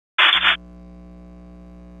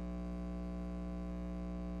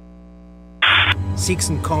Seeks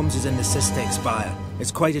and comms is in the Systech Spire.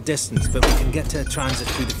 It's quite a distance, but we can get to a transit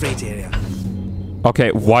through the freight area.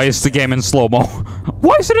 Okay, why is the game in slow-mo?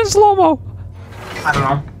 Why is it in slow-mo? I don't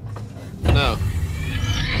know. No.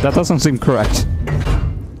 That doesn't seem correct.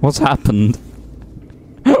 What's happened?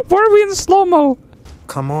 Why are we in slow-mo?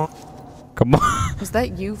 Come on. Come on. Was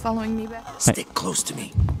that you following me back? Stick close to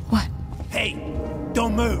me. What? Hey,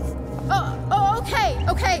 don't move.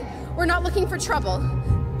 Okay. We're not looking for trouble.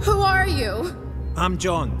 Who are you? I'm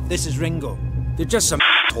John. This is Ringo. They're just some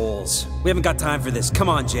holes. We haven't got time for this. Come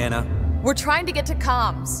on, Jana. We're trying to get to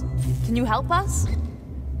comms. Can you help us?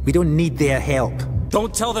 We don't need their help.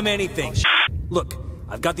 Don't tell them anything. Look,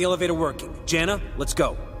 I've got the elevator working. Jana, let's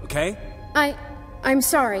go, okay? I'm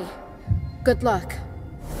sorry. Good luck.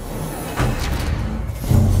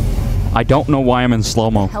 I don't know why I'm in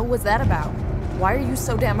slow-mo. What the hell was that about? Why are you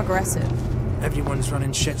so damn aggressive? Everyone's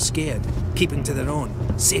running shit scared, keeping to their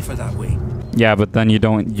own. Safer that way. Yeah, but then you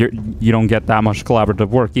don't get that much collaborative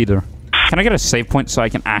work either. Can I get a save point so I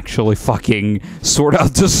can actually fucking sort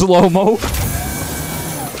out the slow-mo?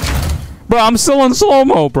 Bro, I'm still in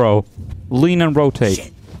slow-mo, bro. Lean and rotate.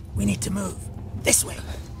 Shit. We need to move. This way.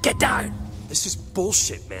 Get down. This is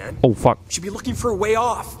bullshit, man. Oh, fuck. Should be looking for a way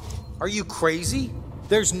off. Are you crazy?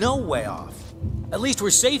 There's no way off. At least we're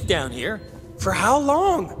safe down here. For how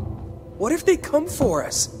long? What if they come for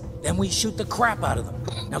us? Then we shoot the crap out of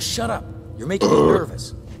them. Now shut up. You're making me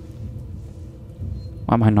nervous.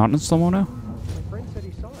 Why am I not in slow-mo now? My friend said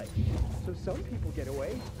he saw it. So some people get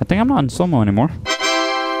away. I think I'm not in slow-mo anymore.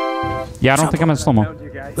 Yeah, I don't think I'm in slow-mo.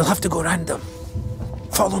 We'll have to go around them.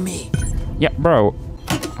 Follow me. Yeah, bro.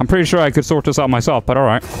 I'm pretty sure I could sort this out myself, but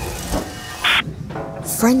alright.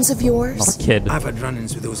 Friends of yours? Not a kid. I've had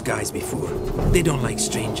run-ins with those guys before. They don't like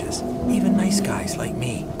strangers. Even nice guys like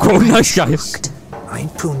me. Quote nice guys. I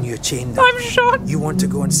ain't pulling your chain down. I'm shocked. You want to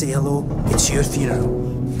go and say hello? It's your funeral.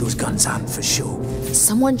 Those guns aren't for show.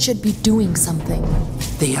 Someone should be doing something.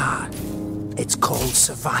 They are. It's called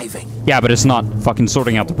surviving. Yeah, but it's not fucking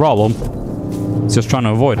sorting out the problem. It's just trying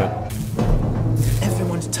to avoid it.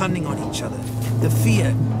 Everyone's turning on each other. The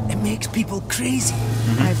fear, it makes people crazy.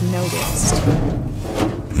 I've noticed.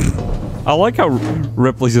 I like how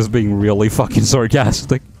Ripley's just being really fucking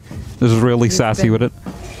sarcastic. Just really sassy with it.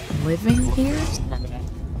 Living here?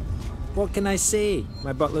 What can I say?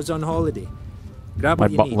 My butler's on holiday. Grab My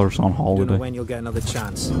what you butler's need. on Don't know holiday. when you'll get another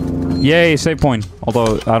chance. Yay, save point.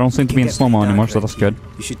 Although I don't seem to be in slow-mo anymore, so that's good.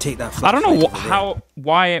 You should take that. I don't know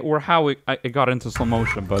flashlight how it got into slow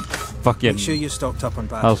motion, but fuck it. Make sure you're stocked up on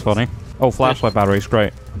batteries. That was funny. Oh, flashlight batteries,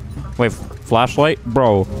 great. Wait, flashlight?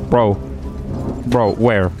 Bro,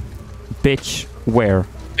 where? Bitch, where?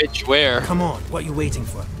 Bitch, where? Come on, what are you waiting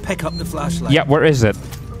for? Pick up the flashlight. Yeah, where is it?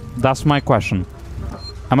 That's my question.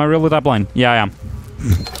 Am I really that blind? Yeah, I am.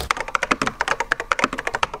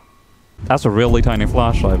 That's a really tiny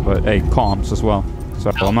flashlight, but hey, comms as well.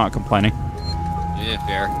 So I'm not complaining. Yeah,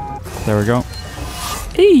 fair. There we go.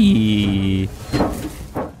 Hey.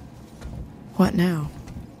 What now?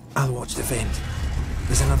 I'll watch the vent.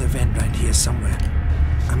 There's another vent round here somewhere.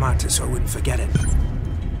 I marked it so I wouldn't forget it.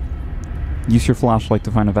 Use your flashlight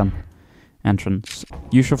to find a vent entrance.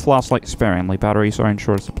 Use your flashlight sparingly. Batteries are in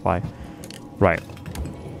short supply. Right.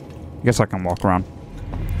 Guess I can walk around.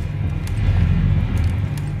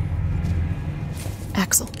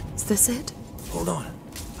 Axel, is this it? Hold on.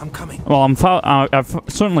 I'm coming. Well, I've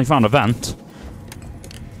certainly found a vent.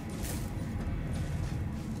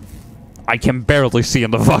 I can barely see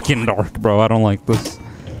in the fucking dark, bro. I don't like this.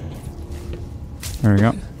 There we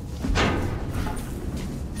go.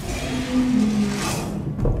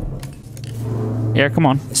 Yeah, come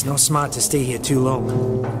on. It's not smart to stay here too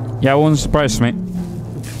long. Yeah, it wouldn't surprise me.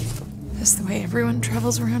 That's the way everyone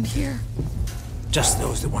travels around here. Just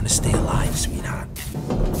those that want to stay alive, sweetheart.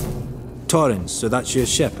 Torrens, so that's your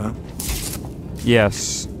ship, huh?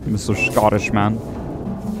 Yes, Mr. Scottish man.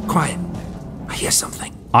 Quiet. I hear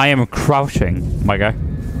something. I am crouching, my guy.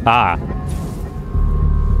 Ah.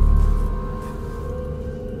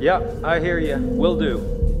 Yeah, I hear you. Will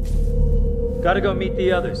do. Gotta go meet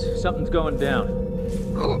the others. Something's going down.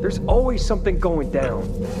 There's always something going down.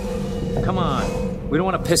 Come on. We don't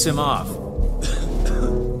want to piss him off.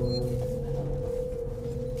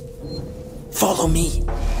 Follow me.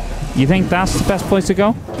 You think that's the best place to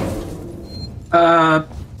go?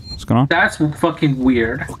 What's going on? That's fucking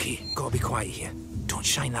weird. Okay, gotta be quiet here. Don't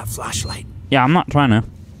shine that flashlight. Yeah, I'm not trying to.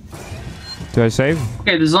 Do I save?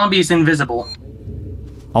 Okay, the zombie is invisible.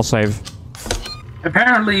 I'll save.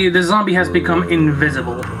 Apparently, the zombie has become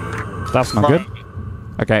invisible. That's not good.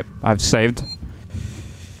 Okay, I've saved.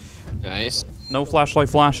 Nice. No flashlight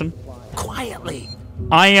flashing. Quietly.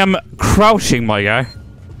 I am crouching, my guy.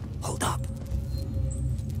 Hold up.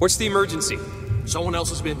 What's the emergency? Someone else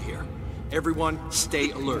has been here. Everyone,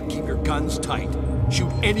 stay alert. Keep your guns tight.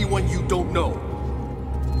 Shoot anyone you don't know.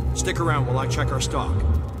 Stick around while I check our stock.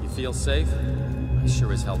 You feel safe? I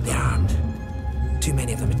sure as hell don't. They're armed. Too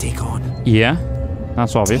many of them to take on. Yeah,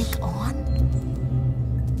 that's obvious. Take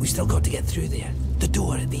on? We still got to get through there. The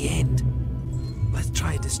door at the end. Let's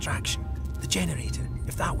try a distraction. The generator.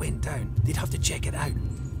 If that went down, they'd have to check it out.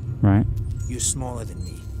 Right. You're smaller than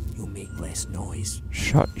me. You'll make less noise.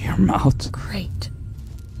 Shut your mouth. Great.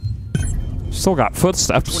 Still got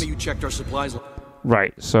footsteps. One of you checked our supplies.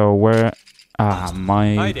 Right, so where...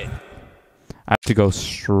 my... Hide it. I have to go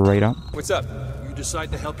straight up. What's up? You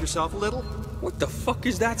decide to help yourself a little? What the fuck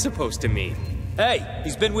is that supposed to mean? Hey,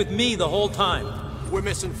 he's been with me the whole time. We're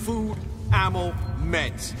missing food, ammo,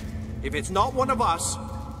 meds. If it's not one of us,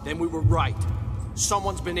 then we were right.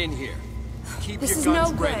 Someone's been in here. Keep This your is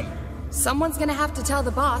guns no ready. good. Someone's gonna have to tell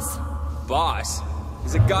the boss. Boss?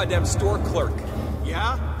 He's a goddamn store clerk.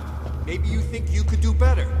 Yeah? Maybe you think you could do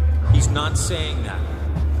better. He's not saying that.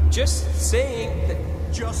 Just saying that.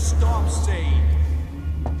 Just stop saying.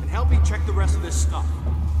 And help me check the rest of this stuff.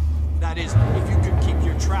 That is, if you could keep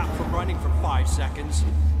your trap from running for 5 seconds.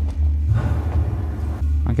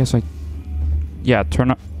 I guess I... Yeah,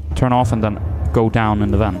 turn off and then go down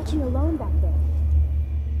in the vent.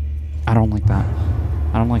 I don't like that.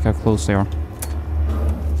 I don't like how close they are.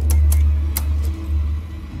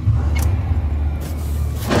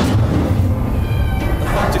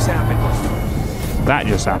 What just happened? That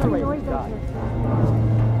just happened.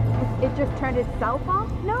 It just turned itself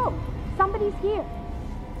off? No, somebody's here.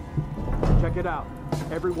 Check it out.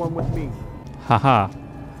 Everyone with me. Haha.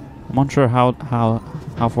 I'm unsure how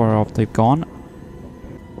far off they've gone.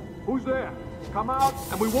 Who's there? Come out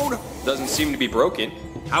and we won't... Doesn't seem to be broken.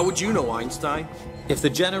 How would you know, Einstein? If the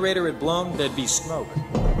generator had blown, there'd be smoke.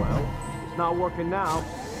 Well, it's not working now.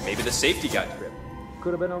 Maybe the safety got tripped.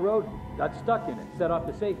 Could have been a rodent. Got stuck in it. Set off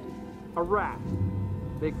the safety. A rat.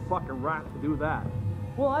 Big fucking rat to do that.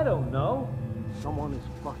 Well, I don't know. Someone is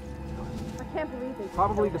fucking... I can't believe it.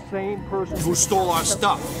 Probably the same person Who stole our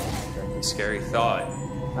stuff? Scary thought.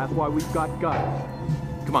 That's why we've got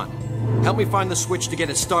guns. Come on. Help me find the switch to get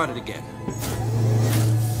it started again.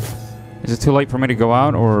 Is it too late for me to go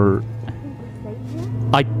out, or...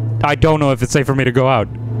 I don't know if it's safe for me to go out.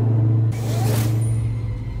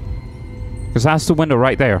 Because that's the window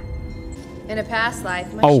right there. In a past life.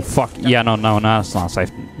 Oh, fuck. Yeah, no, it's not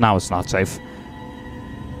safe. Now it's not safe.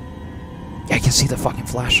 Yeah, I can see the fucking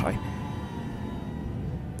flashlight.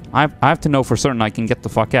 I have to know for certain I can get the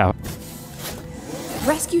fuck out.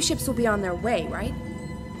 Rescue ships will be on their way, right?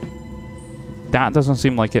 That doesn't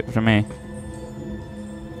seem like it for me.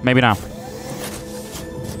 Maybe now.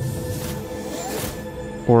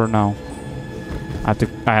 Or no. I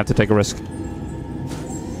have to take a risk. I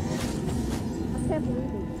can't believe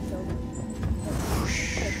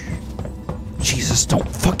it. Jesus, don't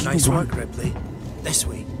fucking Nice run. work, Ripley. This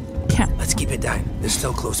way. Yeah. Let's keep it down. They're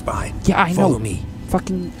still close by. Yeah, I know. Follow me.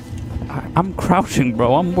 Fucking... I'm crouching,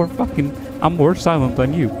 bro. I'm more silent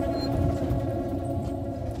than you.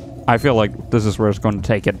 I feel like this is where it's going to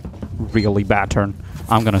take a really bad turn.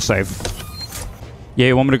 I'm gonna save. Yeah,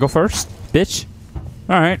 you want me to go first? Bitch?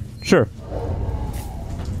 Alright, sure.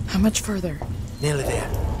 How much further? Nearly there.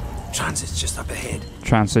 Transit's just up ahead.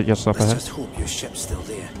 Transit just up Let's ahead? just hope your ship's still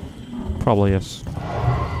there. Probably is.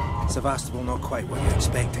 Sevastopol not quite what you're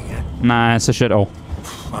expecting yet. Nah, it's a shithole.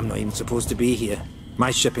 I'm not even supposed to be here.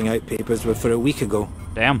 My shipping out papers were for a week ago.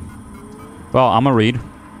 Damn. Well, I'ma read.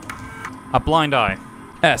 A blind eye.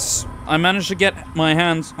 S. I managed to get my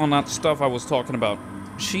hands on that stuff I was talking about.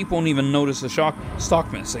 Sheep won't even notice the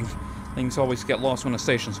stock missing. Things always get lost when a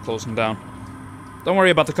station's closing down. Don't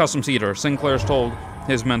worry about the customs either. Sinclair's told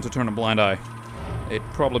his men to turn a blind eye. They'd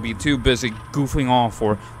probably be too busy goofing off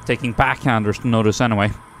or taking backhanders to notice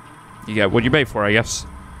anyway. You get what you pay for, I guess.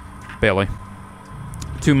 Bailey.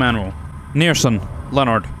 2 manual. Nearson,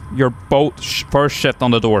 Leonard, you're both first shift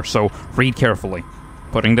on the door, so read carefully.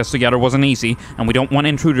 Putting this together wasn't easy, and we don't want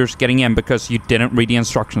intruders getting in because you didn't read the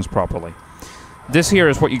instructions properly. This here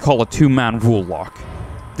is what you call a 2-man rule lock.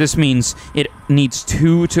 This means it needs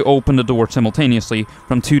 2 to open the door simultaneously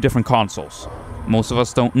from 2 different consoles. Most of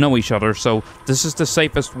us don't know each other, so this is the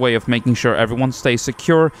safest way of making sure everyone stays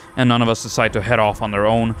secure and none of us decide to head off on their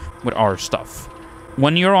own with our stuff.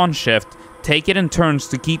 When you're on shift, take it in turns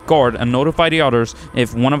to keep guard and notify the others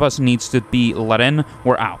if one of us needs to be let in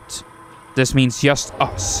or out. This means just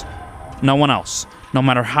us. No one else. No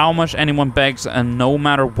matter how much anyone begs and no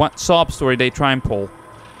matter what sob story they try and pull.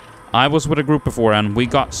 I was with a group before and we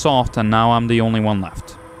got soft and now I'm the only one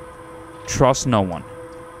left. Trust no one.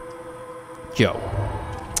 Joe.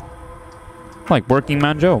 Like working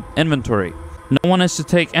man Joe. Inventory. No one is to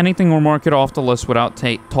take anything or mark it off the list without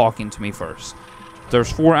talking to me first. There's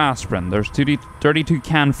 4 aspirin. There's 32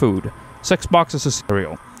 canned food. 6 boxes of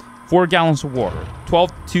cereal. 4 gallons of water.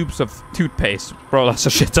 12 tubes of toothpaste. Bro, that's a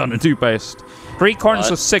shit ton of toothpaste. 3 cartons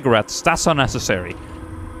of cigarettes. That's unnecessary.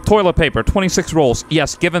 Toilet paper. 26 rolls.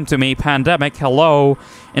 Yes, given to me. Pandemic. Hello.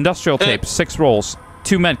 Industrial tape. 6 rolls.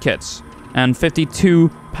 2 med kits. And 52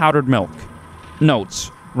 powdered milk. Notes.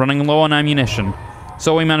 Running low on ammunition.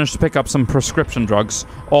 So we managed to pick up some prescription drugs,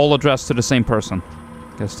 all addressed to the same person.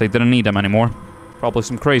 Guess they didn't need them anymore. Probably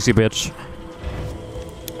some crazy bitch.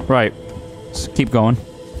 Right. Let's keep going.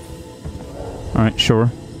 Alright, sure.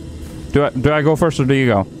 Do I go first or do you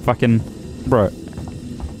go? Fucking... Bro.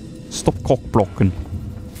 Stop cock blocking.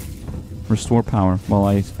 Restore power. Well,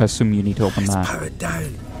 I assume you need to open that. It's powered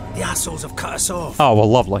down. The assholes have cut us off. Oh, well,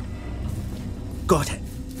 lovely. Got it.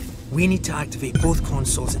 We need to activate both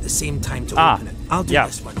consoles at the same time to open it. I'll do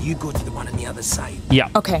this one. You go to the one on the other side. Yeah.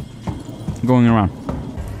 Okay. Going around.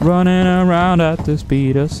 Running around at the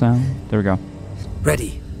speed of sound. There we go.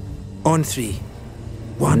 Ready. On 3.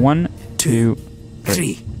 1, 2,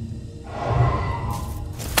 3.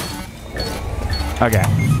 Okay.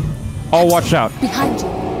 Oh, watch out. Behind you.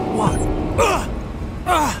 What?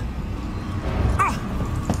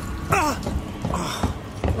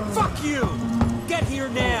 Fuck you! Get here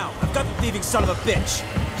now! I've got the thieving son of a bitch!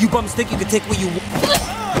 You bums think you can take what you want?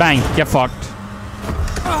 Bang. Get fucked.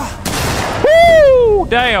 Woo!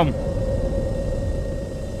 Damn.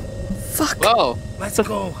 Fuck. Whoa. Let's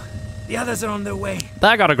go. The others are on their way.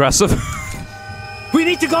 That got aggressive. We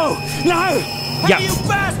need to go! Now! Yeah. Hey, you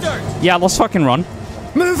bastard! Yeah, let's fucking run.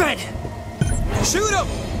 Move it! Shoot him!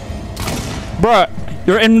 Bruh,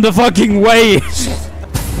 you're in the fucking way.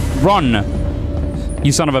 Run.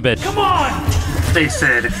 You son of a bitch. Come on! They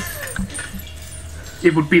said.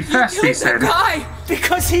 It would be fast, they said. Guy!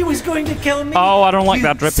 Because he was going to kill me. Oh, I don't like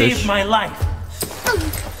that dripish. Saved my life.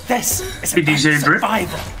 This is Did you say drip?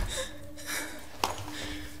 survival.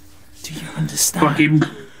 Do you understand? Fucking.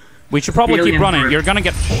 We should probably keep Alien running. drip. You're gonna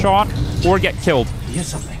get shot or get killed. Here's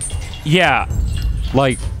something. Yeah.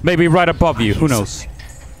 Like, maybe right above you. Who knows?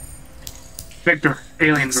 Victor,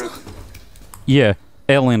 alien drip. Yeah.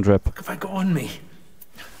 Alien drip. What have I got on me?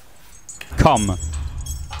 Come.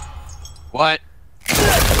 What?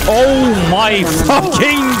 Oh my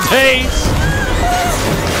fucking days!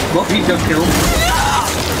 Well, he got killed.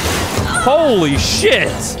 Holy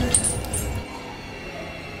shit!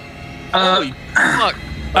 Holy fuck.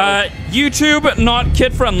 YouTube, not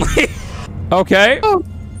kid friendly. Okay.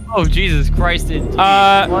 Oh, Jesus Christ.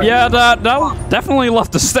 Yeah, that definitely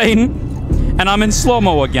left a stain. And I'm in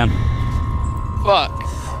slow-mo again. Fuck.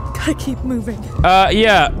 Gotta keep moving.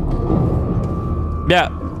 Yeah. Yeah,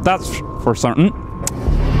 that's for certain.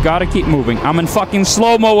 Gotta keep moving. I'm in fucking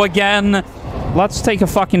slow-mo again. Let's take a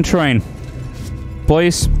fucking train.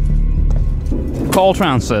 Please. Call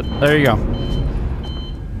transit. There you go.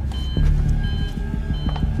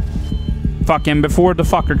 Fucking before the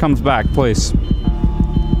fucker comes back, please.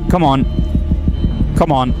 Come on.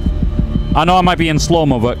 Come on. I know I might be in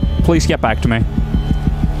slow-mo, but please get back to me.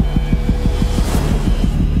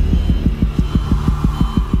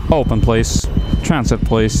 Open, please. Transit,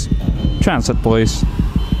 please. Transit, please.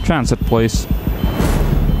 Transit, please.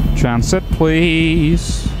 Transit,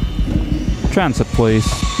 please. Transit, please.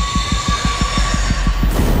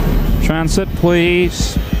 Transit,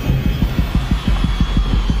 please.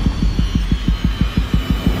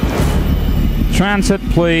 Transit,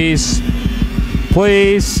 please.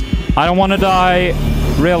 Please. I don't want to die.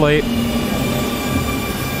 Really.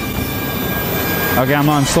 Okay, I'm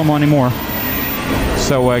not in slow-mo anymore.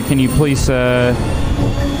 So, can you please, where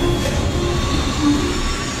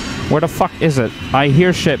the fuck is it? I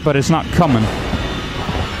hear shit, but it's not coming.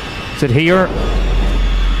 Is it here?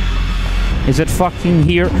 Is it fucking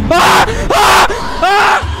here? Ah! Ah!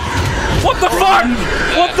 Ah! What the fuck?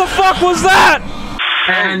 What the fuck was that?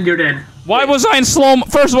 And you're dead. Why was I in slow-mo?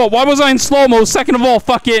 First of all, why was I in slow-mo? Second of all,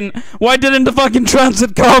 fucking, why didn't the fucking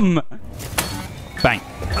transit come? Bang.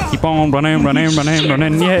 Keep on running, running, running,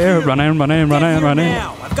 running, yeah, running, running, running, running.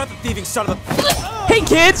 Now, I've got the thieving son of a... Hey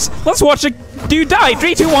kids, let's watch a dude die.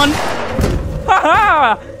 3, 2, 1.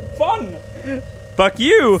 Haha! Fun. Fuck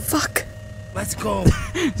you. Fuck. Let's go.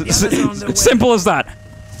 Simple as that.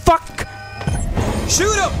 Fuck.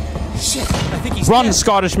 Shoot him! Shit, I think he's Run, dead.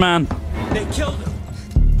 Scottish man. They killed him.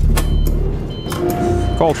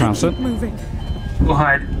 Call transit. Moving. We'll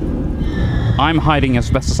hide. I'm hiding as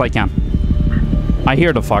best as I can. I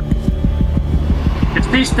hear the fuck.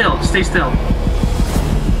 Stay still. Stay still.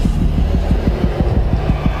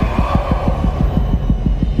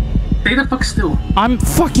 Stay the fuck still. I'm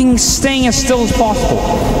fucking staying as still as possible.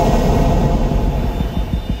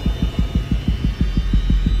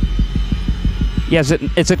 Yeah,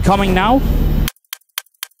 is it coming now?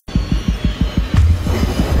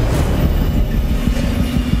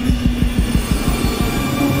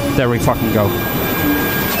 There we fucking go.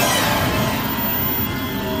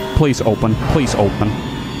 Please open. Please open.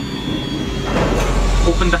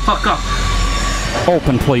 Open the fuck up.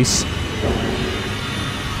 Open, please.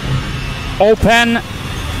 Open!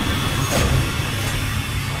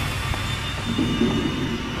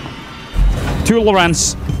 To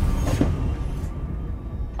Lawrence.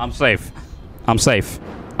 I'm safe. I'm safe.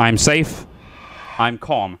 I'm safe. I'm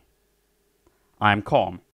calm. I'm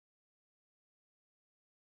calm.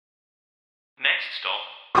 Next stop,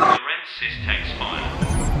 Lawrence's text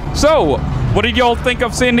file. So, what did y'all think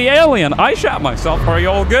of seeing the alien? I shot myself. Are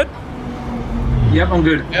y'all good? Yep, I'm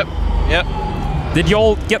good. Yep. Yep. Did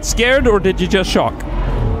y'all get scared or did you just shock?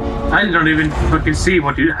 I don't even fucking see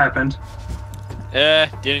what happened.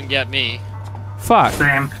 Didn't get me. Fuck.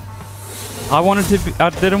 Same. I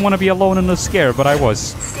didn't want to be alone in the scare, but I was.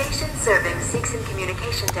 Station serving Seeks and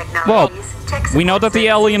Communication Technologies. Well, we know that the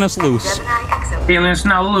alien is loose. Alien's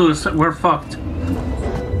now loose. We're fucked.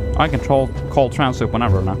 I can call transit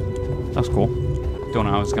whenever now. That's cool. Don't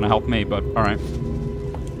know how it's gonna help me, but alright.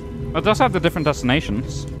 It does have the different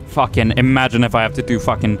destinations. Fucking imagine if I have to do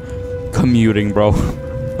fucking commuting, bro.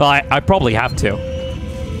 Well, I probably have to.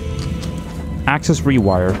 Access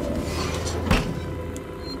rewire.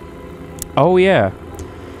 Oh yeah.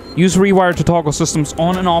 Use rewire to toggle systems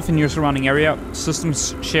on and off in your surrounding area.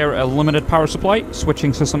 Systems share a limited power supply.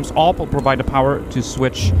 Switching systems off will provide the power to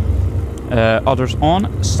switch others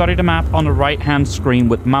on. Study the map on the right-hand screen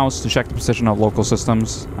with mouse to check the position of local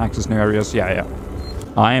systems. Access new areas. Yeah.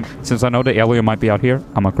 Since I know the alien might be out here,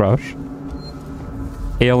 I'm a crush.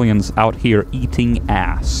 Aliens out here eating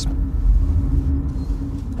ass.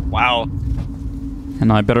 Wow.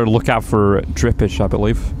 And I better look out for drippage, I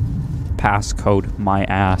believe. Passcode my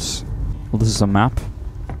ass. Well, this is a map.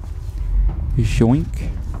 Yoink.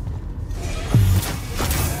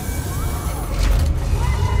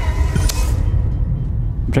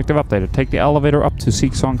 Objective updated. Take the elevator up to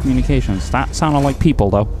Seeks on Communications. That sounded like people,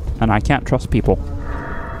 though. And I can't trust people.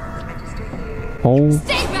 Oh.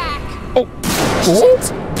 Stay back! Oh.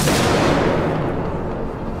 Shit!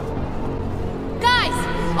 Guys!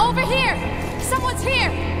 Over here! Someone's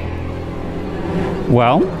here!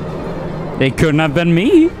 Well, it couldn't have been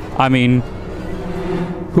me. I mean,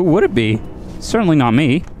 who would it be? Certainly not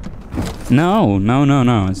me. No.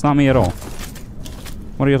 It's not me at all.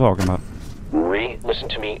 What are you talking about? Listen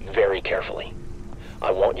to me very carefully.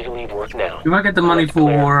 I want you to leave work now. You might get the money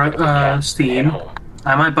for Steam.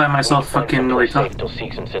 I might buy myself fucking later. Till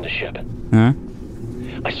Seeks and send a ship. Huh?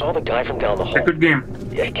 I saw the guy from down the hall. A good game.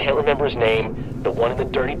 I can't remember his name. The one in the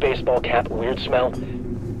dirty baseball cap, weird smell.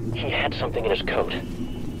 He had something in his coat.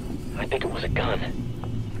 I think it was a gun.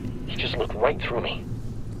 He just looked right through me.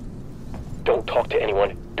 Don't talk to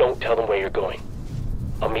anyone. Don't tell them where you're going.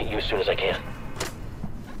 I'll meet you as soon as I can.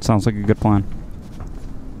 Sounds like a good plan.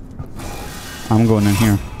 I'm going in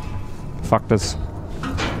here. Fuck this.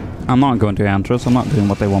 I'm not going to entrance. I'm not doing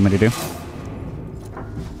what they want me to do.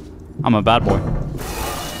 I'm a bad boy.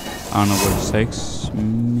 I don't know where this takes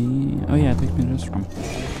me. Oh yeah, it takes me to this room.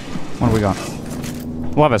 What do we got?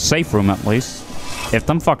 We'll have a safe room at least. If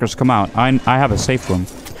them fuckers come out, I have a safe room.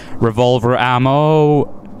 Revolver ammo.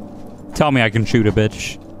 Tell me I can shoot a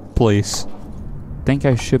bitch. Please. Think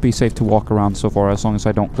I should be safe to walk around so far as long as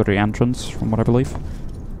I don't go to the entrance, from what I believe.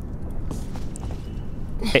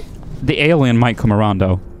 The alien might come around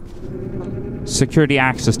though. Security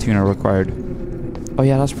access tuner required. Oh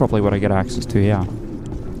yeah, that's probably what I get access to, yeah.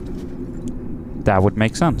 That would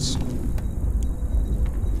make sense.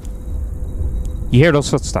 You hear those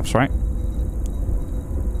footsteps, right?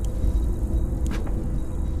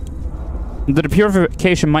 The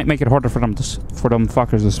purification might make it harder for them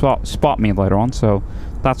fuckers to spot me later on, so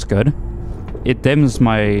that's good. It dims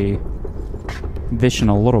my vision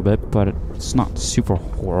a little bit, but it's not super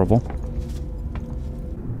horrible.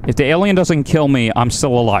 If the alien doesn't kill me, I'm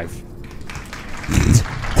still alive.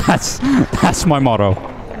 That's my motto.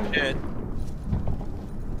 Shit.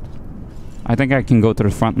 I think I can go to the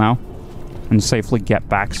front now and safely get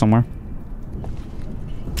back somewhere.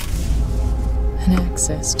 An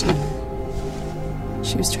access tuner.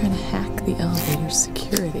 She was trying to hack the elevator's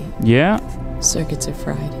security. Yeah. Circuits are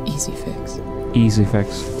fried. Easy fix. Easy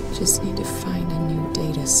fix. Just need to find a new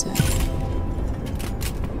data set.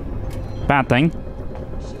 Bad thing.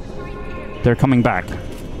 They're coming back.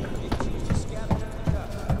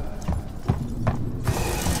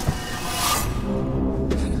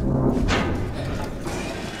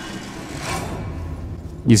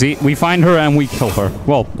 You see, we find her and we kill her.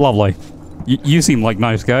 Well, lovely. You seem like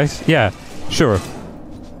nice guys. Yeah, sure.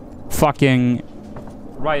 Fucking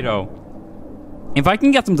righto. If I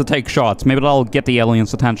can get them to take shots, maybe that'll get the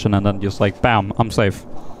aliens' attention and then just like, bam, I'm safe.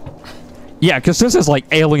 Yeah, because this is like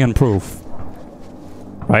alien proof.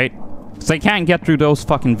 Right? Because they can't get through those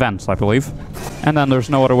fucking vents, I believe. And then there's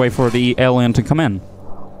no other way for the alien to come in.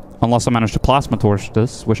 Unless I manage to plasma torch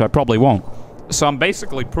this, which I probably won't. So I'm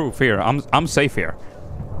basically proof here. I'm safe here.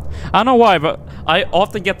 I don't know why, but I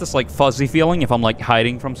often get this like fuzzy feeling if I'm like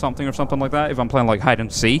hiding from something or something like that. If I'm playing like hide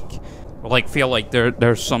and seek, or like feel like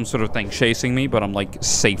there's some sort of thing chasing me, but I'm like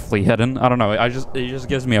safely hidden. I don't know. It just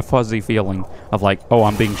gives me a fuzzy feeling of like, oh,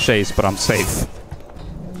 I'm being chased, but I'm safe.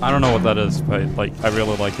 I don't know what that is, but like I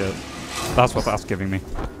really like it. That's what that's giving me.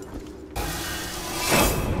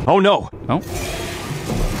 Oh no! Oh.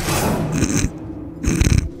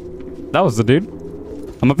 That was the dude.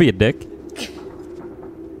 I'm gonna be a dick.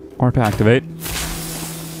 Or to activate.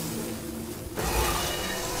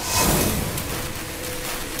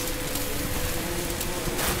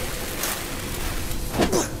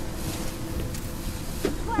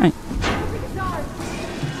 Hey.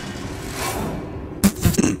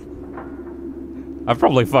 I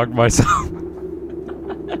probably fucked myself.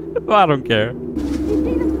 Well, I don't care.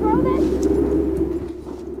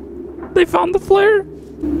 They found the flare.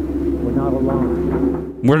 We're not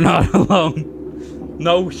alone. We're not alone.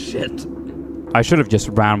 No shit. I should have just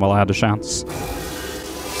ran while I had the chance.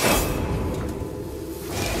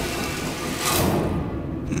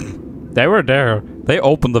 They were there. They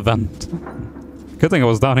opened the vent. Good thing I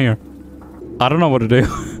was down here. I don't know what to do.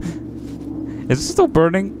 Is it still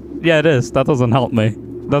burning? Yeah, it is. That doesn't help me.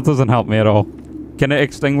 That doesn't help me at all. Can it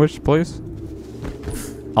extinguish, please?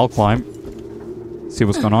 I'll climb. See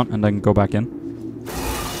what's going on, and then go back in.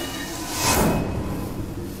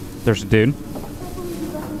 There's a dude.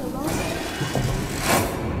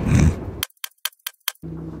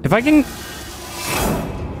 If I can...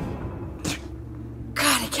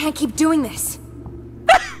 God, I can't keep doing this.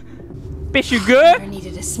 Bitch, you good? I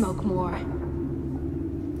needed to smoke more.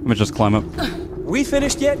 Let me just climb up. We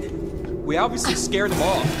finished yet? We obviously scared them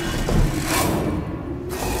off.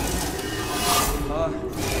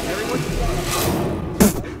 Everyone?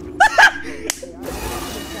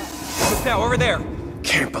 Look now, over there.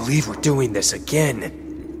 Can't believe we're doing this again.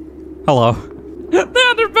 Hello. They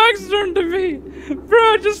had their backs turned to me. Bro,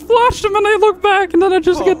 I just flashed them and I look back and then I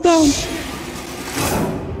just get down.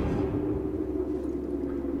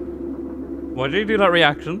 Why did you do that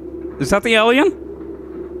reaction? Is that the alien?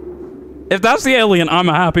 If that's the alien, I'm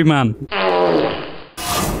a happy man. I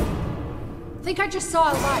think I just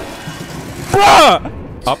saw a light.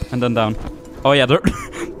 Bruh! Up and then down. Oh yeah, they're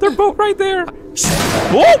both right there.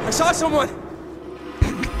 Whoa! I saw someone!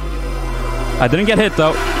 I didn't get hit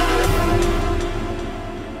though.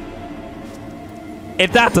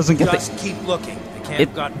 If that doesn't get just keep looking. They can't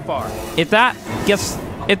have gotten far. If that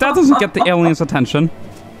doesn't get the alien's attention,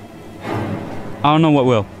 I don't know what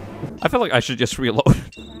will. I feel like I should just reload.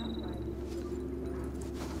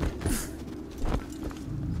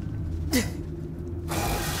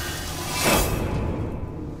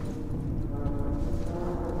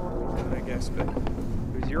 I guess, but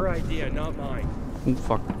it was your idea, not mine. Oh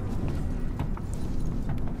fuck.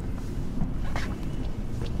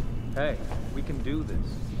 Hey, we can do this.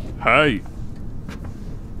 Hey.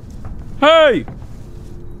 Hey!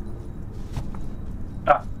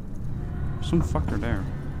 Ah. Some fucker there.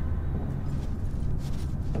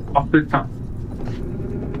 Off the top.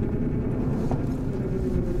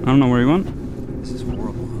 I don't know where he went. This is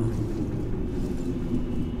horrible,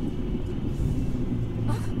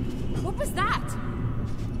 What was that?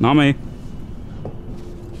 Not me.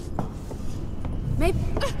 Maybe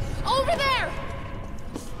over there.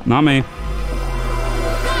 Not me.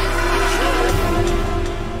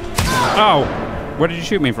 Oh! Where did you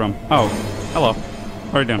shoot me from? Oh, hello.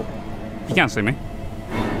 What are you doing? You can't see me.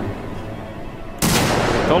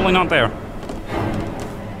 Totally not there.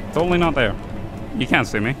 Totally not there. You can't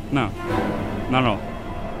see me. No. Not at all.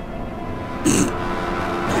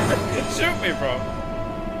 Shoot me, bro.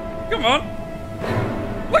 Come on.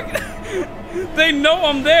 Look. They know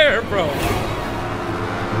I'm there, bro.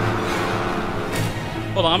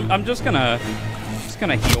 Hold on, I'm just gonna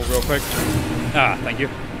heal real quick. Ah, thank you.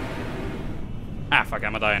 Ah, fuck,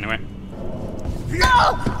 I'm gonna die anyway. No!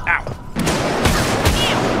 Ow.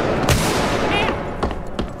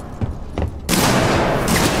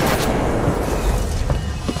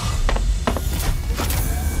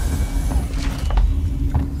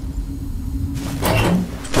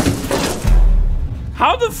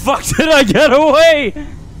 the fuck did I get away?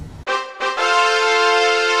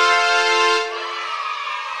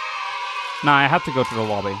 Nah, I have to go to the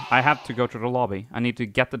lobby. I have to go to the lobby. I need to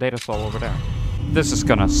get the data cell over there. This is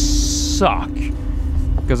gonna suck.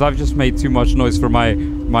 Because I've just made too much noise for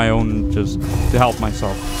my own, just to help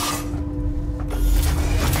myself.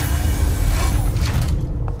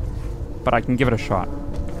 But I can give it a shot.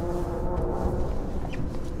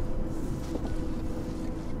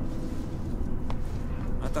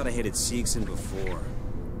 I thought I hated Seegson before.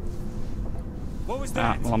 What was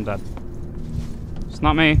that? Ah, well, I'm dead. It's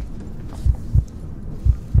not me.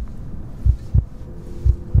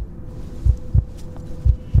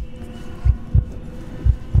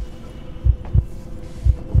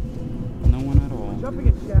 No one at all. Jumping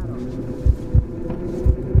in shadow.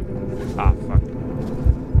 Ah, fuck.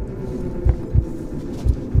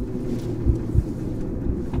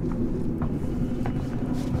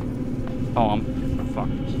 Oh, I'm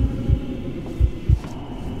fucked.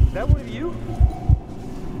 Is that one of you?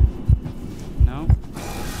 No.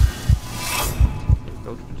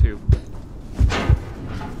 Go to the tube.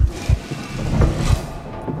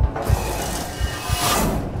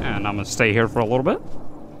 And I'm gonna stay here for a little bit.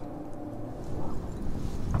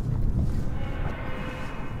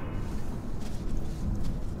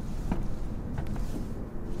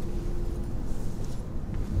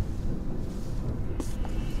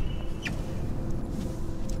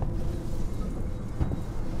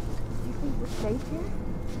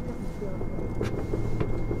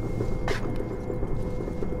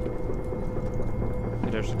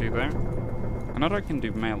 There's a dude there. I know that I can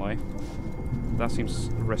do melee. That seems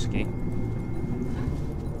risky.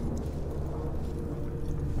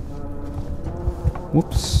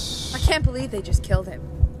 Whoops. I can't believe they just killed him.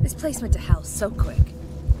 This place went to hell so quick.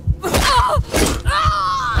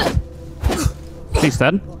 She's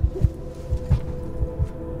dead.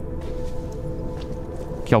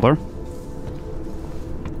 Killed her.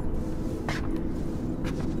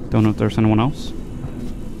 Don't know if there's anyone else.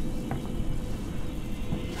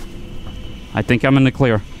 I think I'm in the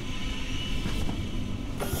clear.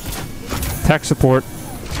 Tech support.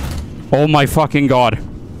 Oh my fucking god.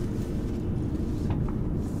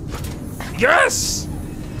 Yes!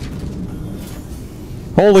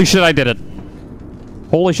 Holy shit, I did it.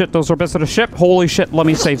 Holy shit, those are bits of the ship. Holy shit, let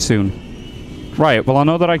me save soon. Right, well I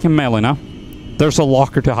know that I can melee now. There's a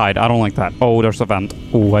locker to hide. I don't like that. Oh, there's a vent.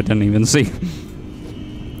 Oh, I didn't even see.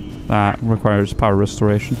 That requires power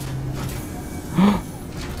restoration. Oh,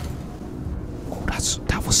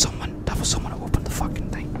 that was someone. That was someone who opened the fucking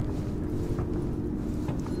thing.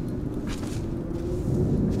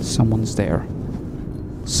 Someone's there.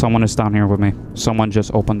 Someone is down here with me. Someone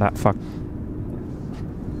just opened that fuck. I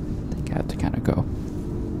think I have to kind of go.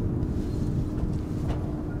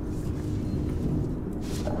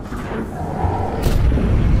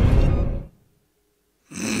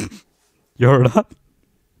 You heard that?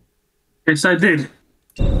 Yes, I did.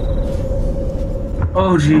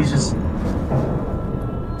 Oh, Jesus.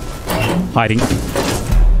 Hiding.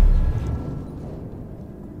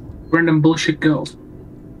 Random bullshit girls.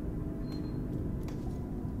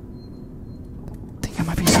 I think I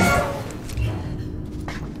might be safe.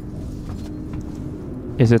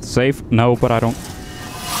 Is it safe? No, but I don't.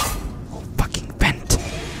 Oh, fucking vent.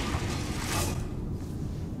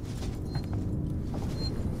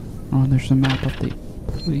 Oh, there's a map update.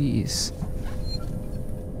 Please.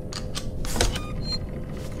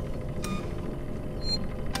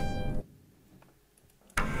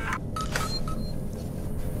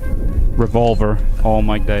 Revolver. Oh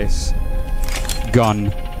my days.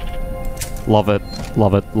 Gun. Love it.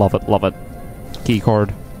 Love it. Love it. Love it.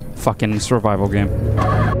 Keycard. Fucking survival game.